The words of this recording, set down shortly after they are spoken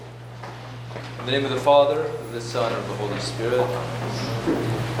In the name of the Father, of the Son, and of the Holy Spirit.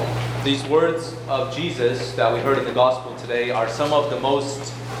 These words of Jesus that we heard in the Gospel today are some of the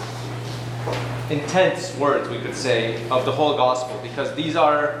most intense words, we could say, of the whole Gospel, because these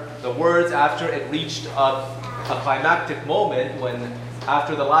are the words after it reached a climactic moment when,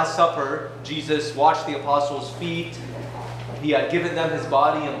 after the Last Supper, Jesus washed the apostles' feet. He had given them his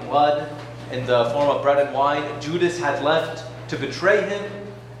body and blood in the form of bread and wine. Judas had left to betray him,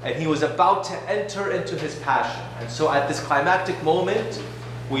 and he was about to enter into his passion. And so at this climactic moment,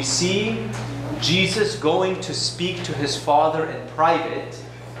 we see Jesus going to speak to his Father in private.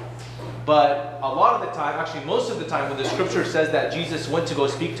 But a lot of the time, actually most of the time, when the scripture says that Jesus went to go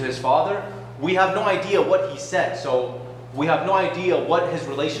speak to his Father, we have no idea what he said. So we have no idea what his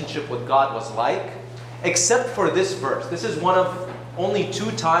relationship with God was like, except for this verse. This is one of only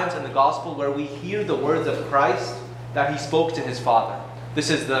 2 times in the Gospel where we hear the words of Christ that he spoke to his Father. This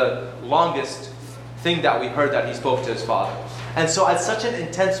is the longest thing that we heard that he spoke to his Father. And so at such an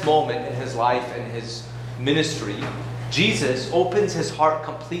intense moment in his life and his ministry, Jesus opens his heart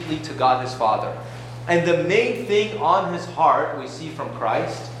completely to God his Father. And the main thing on his heart we see from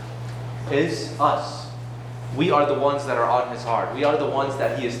Christ is us. We are the ones that are on his heart. We are the ones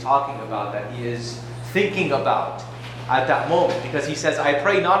that he is talking about, that he is thinking about at that moment. Because he says, I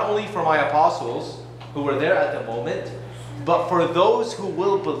pray not only for my apostles who were there at the moment, but for those who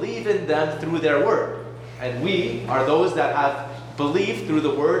will believe in them through their word. And we are those that have believed through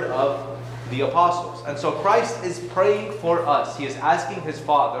the word of the apostles. And so Christ is praying for us. He is asking his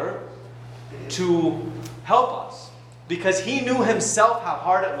Father to help us, because he knew himself how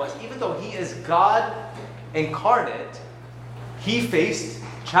hard it was. Even though he is God incarnate, he faced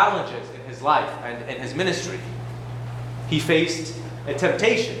challenges in his life and in his ministry. He faced a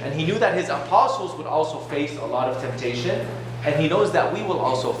temptation, and he knew that his apostles would also face a lot of temptation, and he knows that we will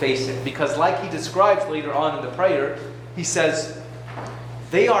also face it, because like he describes later on in the prayer, he says,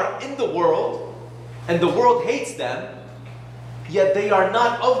 they are in the world, and the world hates them, yet they are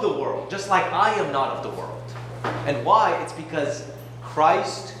not of the world, just like I am not of the world. And why? It's because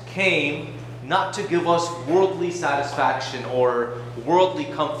Christ came not to give us worldly satisfaction or worldly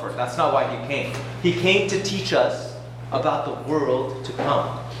comfort. That's not why he came. He came to teach us about the world to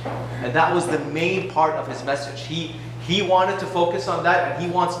come. And that was the main part of his message. He wanted to focus on that, and he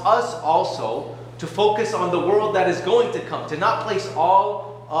wants us also to focus on the world that is going to come, to not place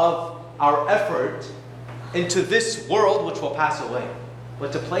all of our effort into this world which will pass away,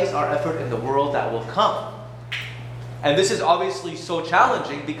 but to place our effort in the world that will come. And this is obviously so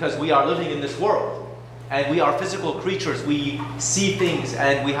challenging because we are living in this world, and we are physical creatures. We see things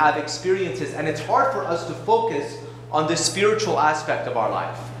and we have experiences, and it's hard for us to focus on the spiritual aspect of our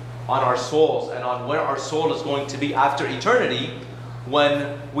life, on our souls, and on where our soul is going to be after eternity,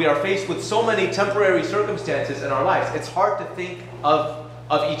 when we are faced with so many temporary circumstances in our lives. It's hard to think of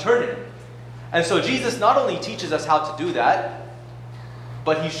eternity. And so Jesus not only teaches us how to do that,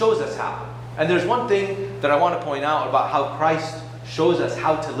 but he shows us how. And there's one thing that I want to point out about how Christ shows us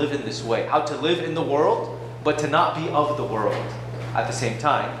how to live in this way, how to live in the world, but to not be of the world at the same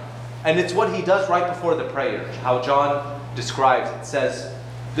time. And it's what he does right before the prayer, how John describes it. It says,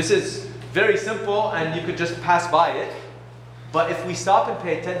 this is very simple and you could just pass by it, but if we stop and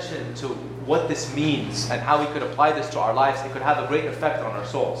pay attention to what this means and how we could apply this to our lives, it could have a great effect on our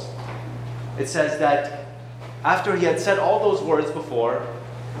souls. It says that after he had said all those words before,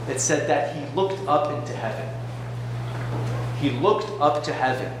 it said that he looked up into heaven. He looked up to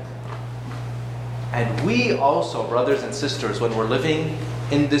heaven. And we also, brothers and sisters, when we're living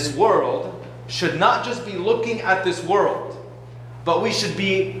in this world, should not just be looking at this world, but we should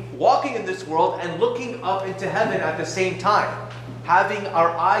be walking in this world and looking up into heaven at the same time, having our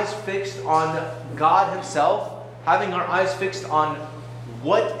eyes fixed on God himself, having our eyes fixed on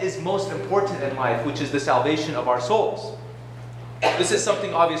what is most important in life, which is the salvation of our souls. This is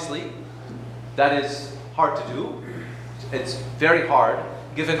something, obviously, that is hard to do. It's very hard,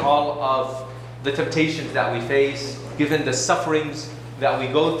 given all of the temptations that we face, given the sufferings that we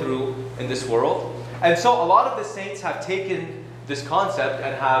go through in this world. And so a lot of the saints have taken this concept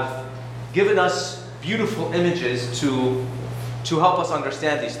and have given us beautiful images to help us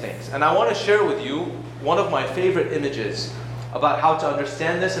understand these things. And I want to share with you one of my favorite images about how to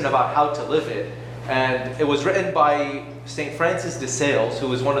understand this and about how to live it. And it was written by St. Francis de Sales,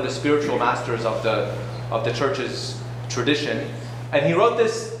 who is one of the spiritual masters of the church's tradition. And he wrote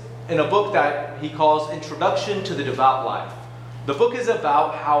this in a book that he calls Introduction to the Devout Life. The book is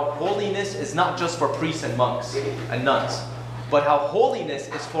about how holiness is not just for priests and monks and nuns, but how holiness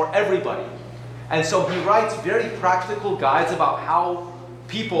is for everybody. And so he writes very practical guides about how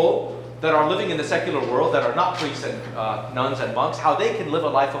people that are living in the secular world, that are not priests and nuns and monks, how they can live a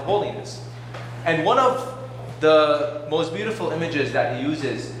life of holiness. And one of the most beautiful images that he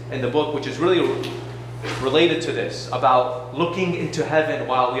uses in the book, which is really related to this, about looking into heaven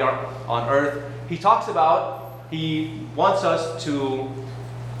while we are on earth, he wants us to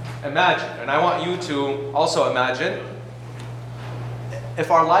imagine, and I want you to also imagine, if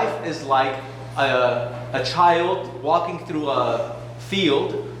our life is like a child walking through a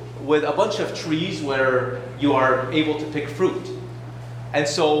field with a bunch of trees where you are able to pick fruit. And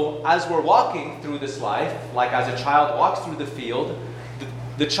so as we're walking through this life, like as a child walks through the field,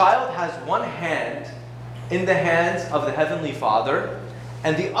 the child has one hand in the hands of the Heavenly Father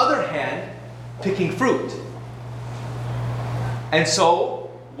and the other hand picking fruit. And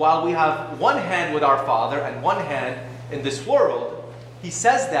so while we have one hand with our Father and one hand in this world, he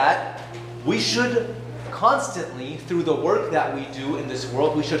says that we should constantly, through the work that we do in this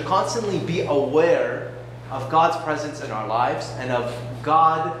world, we should constantly be aware of God's presence in our lives and of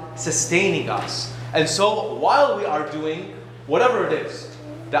God sustaining us. And so while we are doing whatever it is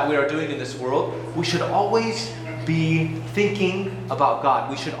that we are doing in this world, we should always be thinking about God.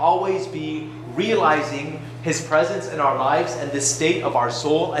 We should always be realizing His presence in our lives and the state of our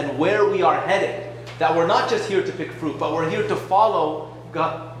soul and where we are headed. That we're not just here to pick fruit, but we're here to follow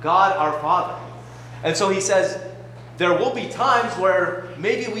God our Father. And so he says, there will be times where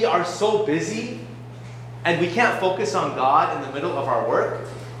maybe we are so busy and we can't focus on God in the middle of our work.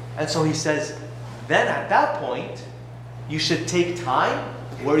 And so he says, then at that point, you should take time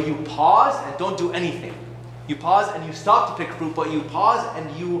where you pause and don't do anything. You pause and you stop to pick fruit, but you pause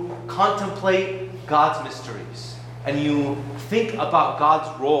and you contemplate God's mysteries. And you think about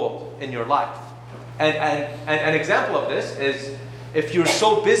God's role in your life. And an example of this is if you're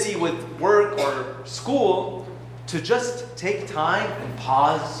so busy with work or school, to just take time and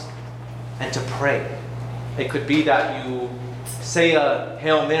pause and to pray. It could be that you say a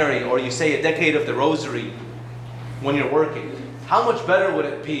Hail Mary or you say a decade of the Rosary when you're working. How much better would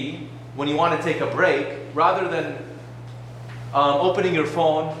it be when you want to take a break, rather than opening your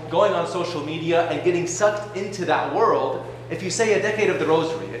phone, going on social media, and getting sucked into that world? If you say a decade of the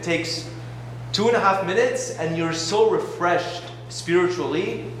Rosary, it takes 2.5 minutes and you're so refreshed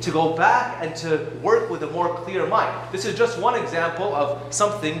spiritually to go back and to work with a more clear mind. This is just one example of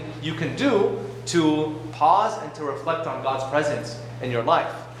something you can do to pause and to reflect on God's presence in your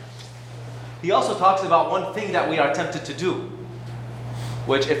life. He also talks about one thing that we are tempted to do,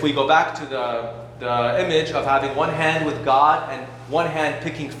 which, if we go back to the image of having one hand with God and one hand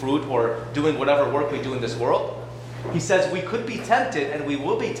picking fruit or doing whatever work we do in this world, he says we could be tempted, and we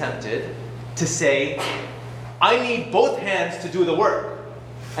will be tempted, to say, I need both hands to do the work,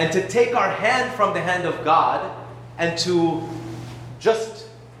 and to take our hand from the hand of God and to just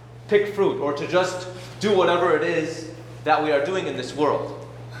pick fruit or to just do whatever it is that we are doing in this world.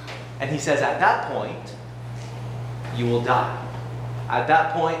 And he says at that point, you will die. At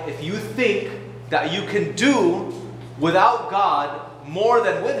that point, if you think that you can do without God more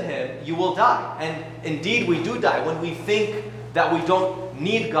than with Him, you will die. And indeed, we do die when we think that we don't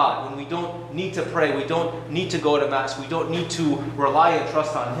need God, when we don't need to pray, we don't need to go to Mass, we don't need to rely and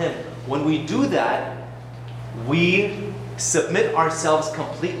trust on Him. When we do that, we submit ourselves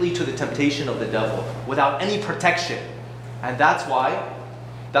completely to the temptation of the devil without any protection. And that's why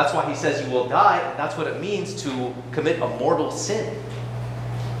he says you will die, and that's what it means to commit a mortal sin.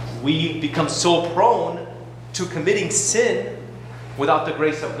 We become so prone to committing sin without the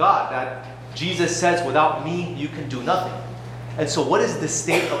grace of God that Jesus says, without me, you can do nothing. And so what is the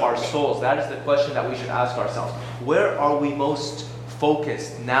state of our souls? That is the question that we should ask ourselves. Where are we most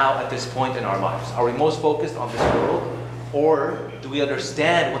focused now at this point in our lives? Are we most focused on this world? Or do we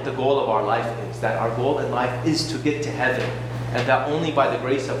understand what the goal of our life is? That our goal in life is to get to heaven. And that only by the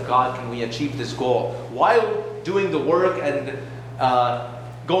grace of God can we achieve this goal. While doing the work and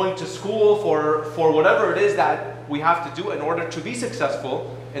going to school for whatever it is that we have to do in order to be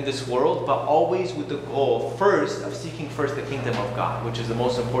successful in this world, but always with the goal first of seeking first the kingdom of God, which is the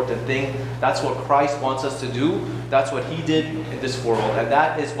most important thing. That's what Christ wants us to do. That's what He did in this world, and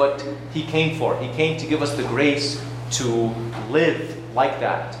that is what He came for. He came to give us the grace to live like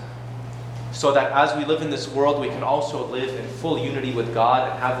that, so that as we live in this world, we can also live in full unity with God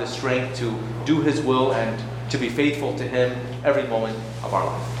and have the strength to do His will and to be faithful to Him every moment of our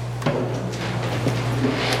life.